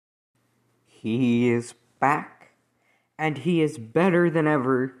He is back, and he is better than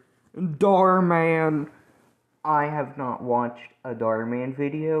ever. Dahr Mann. I have not watched a Dahr Mann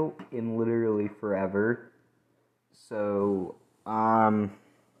video in literally forever. So,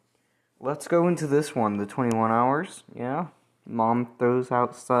 let's go into this one, the 21 hours, yeah? Mom throws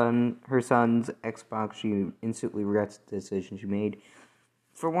out her son's Xbox. She instantly regrets the decision she made.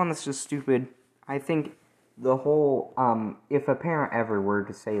 For one, that's just stupid. I think the whole, if a parent ever were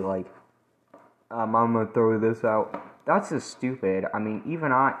to say, like, I'm gonna throw this out, that's just stupid. I mean,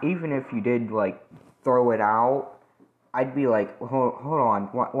 even if you did, like, throw it out, I'd be like, hold on,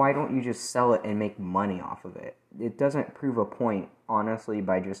 why don't you just sell it and make money off of it? It doesn't prove a point, honestly,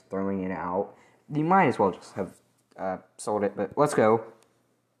 by just throwing it out. You might as well just have sold it, but let's go.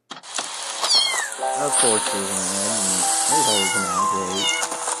 Of course there's an ad. There's always an ad, right?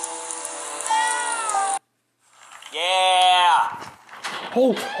 Yeah!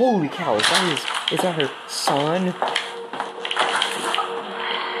 Holy cow, is that her son?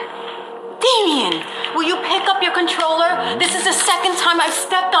 Damien, will you pick up your controller? This is the second time I've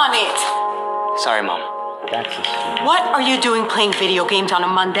stepped on it. Sorry, Mom. That's just stupid. What are you doing playing video games on a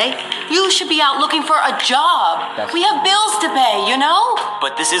Monday? You should be out looking for a job. We have bills to pay, you know?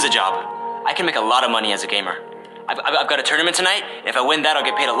 But this is a job. I can make a lot of money as a gamer. I've got a tournament tonight, and if I win that, I'll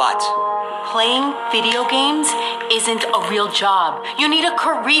get paid a lot. Playing video games isn't a real job. You need a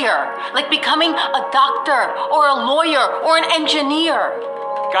career, like becoming a doctor or a lawyer or an engineer.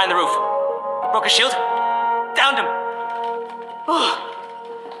 Guy on the roof. Broke his shield. Downed him.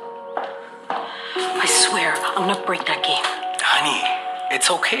 I swear, I'm gonna break that game. Honey, it's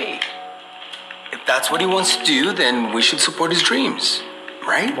okay. If that's what he wants to do, then we should support his dreams,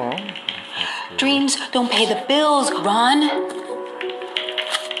 right? Well, Dreams don't pay the bills, Ron.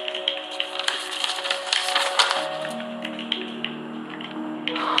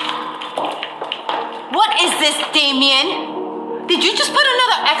 What is this, Damien? Did you just put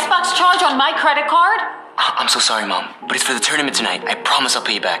another Xbox charge on my credit card? I'm so sorry, Mom, but it's for the tournament tonight. I promise I'll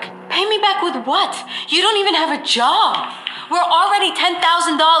pay you back. Pay me back with what? You don't even have a job. We're already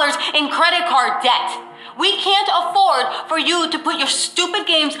 $10,000 in credit card debt. We can't afford for you to put your stupid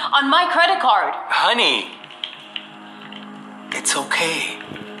games on my credit card. Honey, it's okay.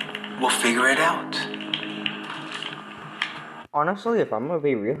 We'll figure it out. honestly, if I'm gonna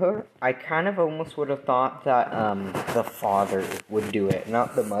be real, I kind of almost would have thought that, the father would do it,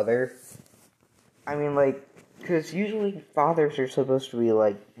 not the mother. I mean, like, because usually fathers are supposed to be,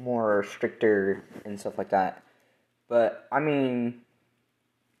 like, more stricter and stuff like that. But, I mean,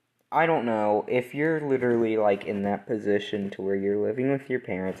 I don't know. If you're literally, like, in that position to where you're living with your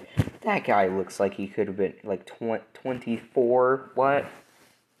parents, that guy looks like he could have been, like, 24. What?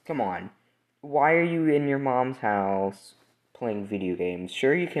 Come on. Why are you in your mom's house playing video games?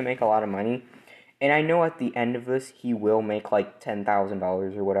 Sure, you can make a lot of money. And I know at the end of this, he will make, like,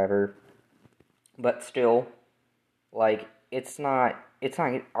 $10,000 or whatever. But still, like, it's not,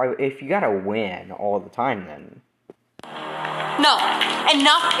 if you gotta win all the time, then. No,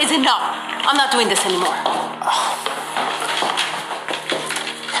 enough is enough. I'm not doing this anymore.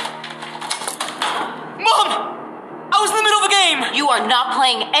 Mom! I was in the middle of a game! You are not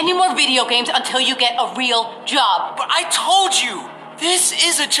playing any more video games until you get a real job. But I told you! This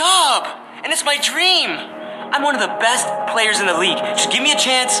is a job! And it's my dream! I'm one of the best players in the league. Just give me a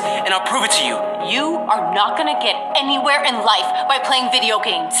chance, and I'll prove it to you. You are not gonna get anywhere in life by playing video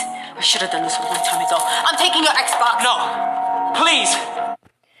games. I should have done this a long time ago. I'm taking your Xbox. No! Please!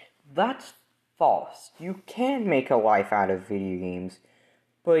 That's false. You can make a life out of video games,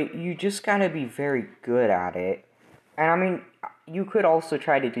 but you just gotta be very good at it. And I mean, you could also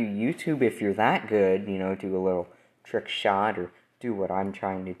try to do YouTube if you're that good, you know, do a little trick shot or do what I'm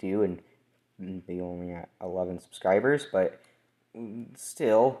trying to do and be only at 11 subscribers, but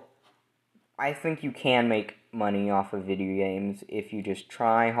still, I think you can make money off of video games if you just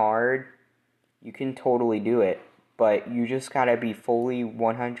try hard. You can totally do it, but you just gotta be fully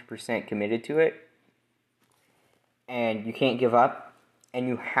 100% committed to it, and you can't give up, and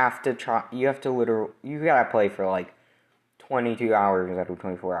you have to try, you gotta play for like 22 hours out of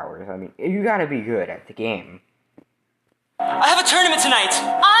 24 hours. I mean, you gotta be good at the game. I have a tournament tonight!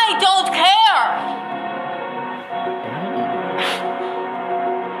 I don't care!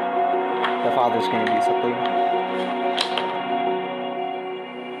 The father's gonna do something.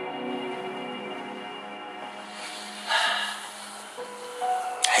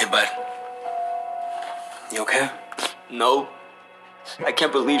 Hey, bud. You okay? No. I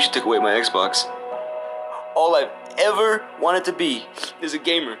can't believe she took away my Xbox. All I've ever wanted to be is a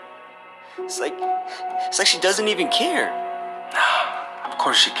gamer. It's like she doesn't even care. Of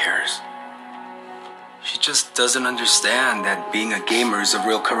course she cares. She just doesn't understand that being a gamer is a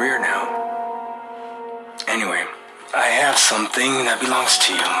real career now. Anyway, I have something that belongs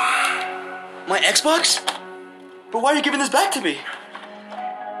to you. My Xbox? But why are you giving this back to me?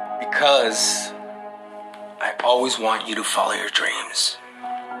 Because I always want you to follow your dreams.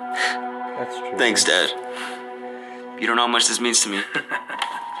 That's true. Thanks, Dad. You don't know how much this means to me.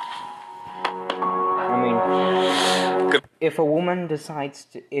 I mean, if a woman decides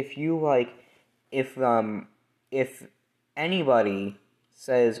to, if anybody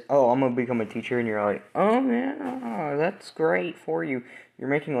says, "Oh, I'm gonna become a teacher," and you're like, "Oh yeah, that's great for you," you're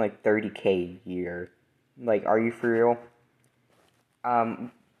making like $30K a year. Like, are you for real?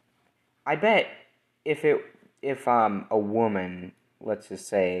 I bet if a woman, let's just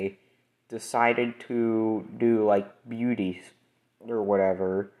say, decided to do like beauty or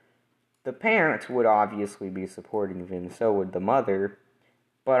whatever, the parents would obviously be supportive, and so would the mother.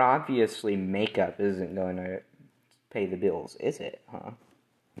 But obviously, makeup isn't going to pay the bills, is it? Huh?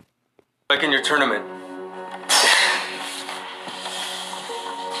 Like in your tournament.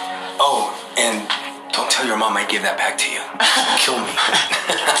 Oh, and don't tell your mom I gave that back to you. Kill me.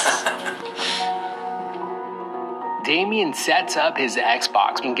 Damien sets up his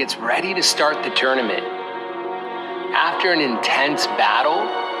Xbox and gets ready to start the tournament. After an intense battle,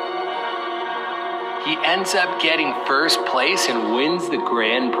 he ends up getting first place and wins the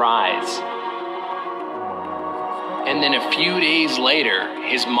grand prize. And then a few days later,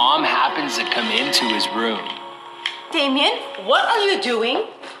 his mom happens to come into his room. Damien, what are you doing?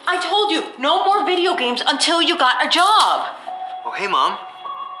 I told you, no more video games until you got a job. Oh, hey, Mom.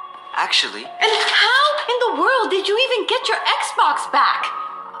 Actually... And how in the world did you even get your Xbox back?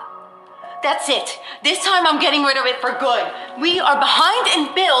 That's it. This time I'm getting rid of it for good. We are behind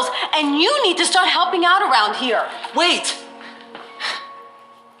in bills, and you need to start helping out around here. Wait!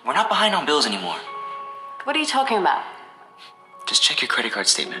 We're not behind on bills anymore. What are you talking about? Just check your credit card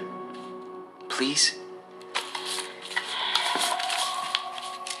statement. Please?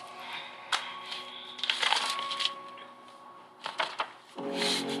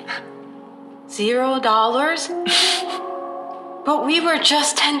 $0? But we were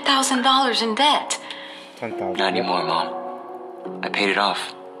just $10,000 in debt. 10,000. Not anymore, Mom. I paid it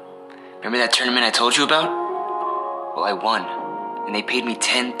off. Remember that tournament I told you about? Well, I won, and they paid me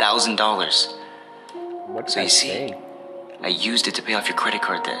 $10,000. What did So I you see, say? I used it to pay off your credit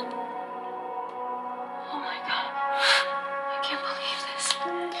card debt. Oh my God. I can't believe this.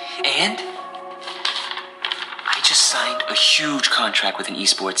 And I just signed a huge contract with an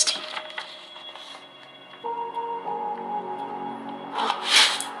esports team.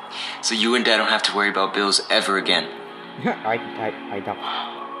 So you and Dad don't have to worry about bills ever again. I don't.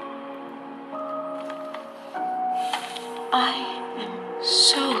 I am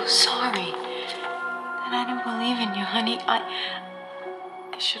so sorry that I didn't believe in you, honey.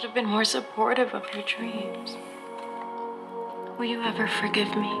 I should have been more supportive of your dreams. Will you ever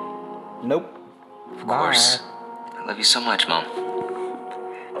forgive me? Nope. Of course. I love you so much, Mom.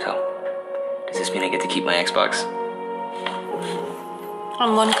 So, does this mean I get to keep my Xbox?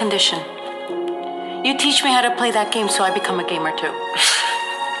 On one condition. You teach me how to play that game so I become a gamer too.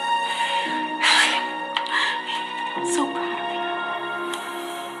 So proud of you.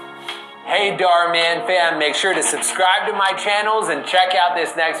 Hey Dahr Mann fam, make sure to subscribe to my channels and check out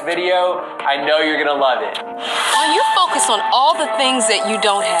this next video. I know you're gonna love it. Why you focus on all the things that you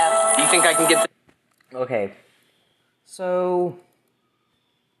don't have? Do you think I can get Okay. So,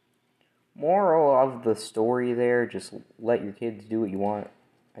 moral of the story there, just let your kids do what you want,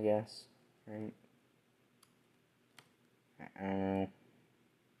 I guess, right?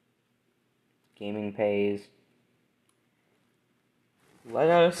 Gaming pays. Let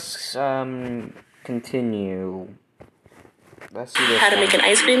us, continue. Let's do this. How to make an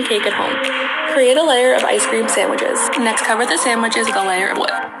ice cream cake at home. Create a layer of ice cream sandwiches. Next, cover the sandwiches with a layer of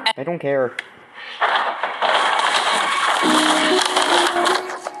wood. I don't care.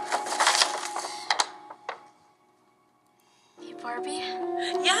 Hey, Barbie.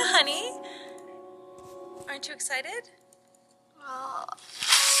 Yeah, honey. Aren't you excited? Well, I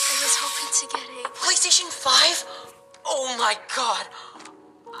was hoping to get a PlayStation 5? Oh my God.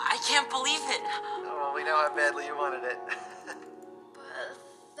 I can't believe it. Oh, we know how badly you wanted it. But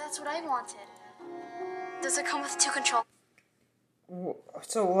that's what I wanted. Does it come with 2 controllers?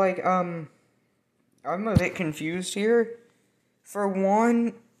 So, like, I'm a bit confused here. For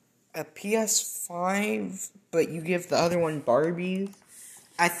one, a PS5, but you give the other one Barbies.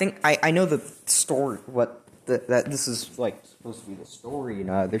 I think, I know the story, that this is, like, supposed to be the story and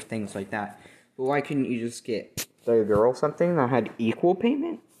other things like that. But why couldn't you just get the girl something that had equal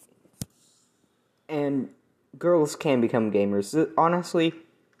payment? And girls can become gamers. Honestly,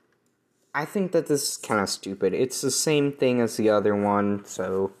 I think that this is kind of stupid. It's the same thing as the other one,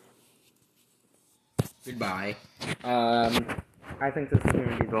 so goodbye. I think this is going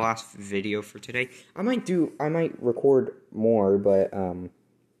to be the last video for today. I might record more, but,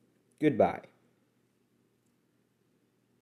 goodbye.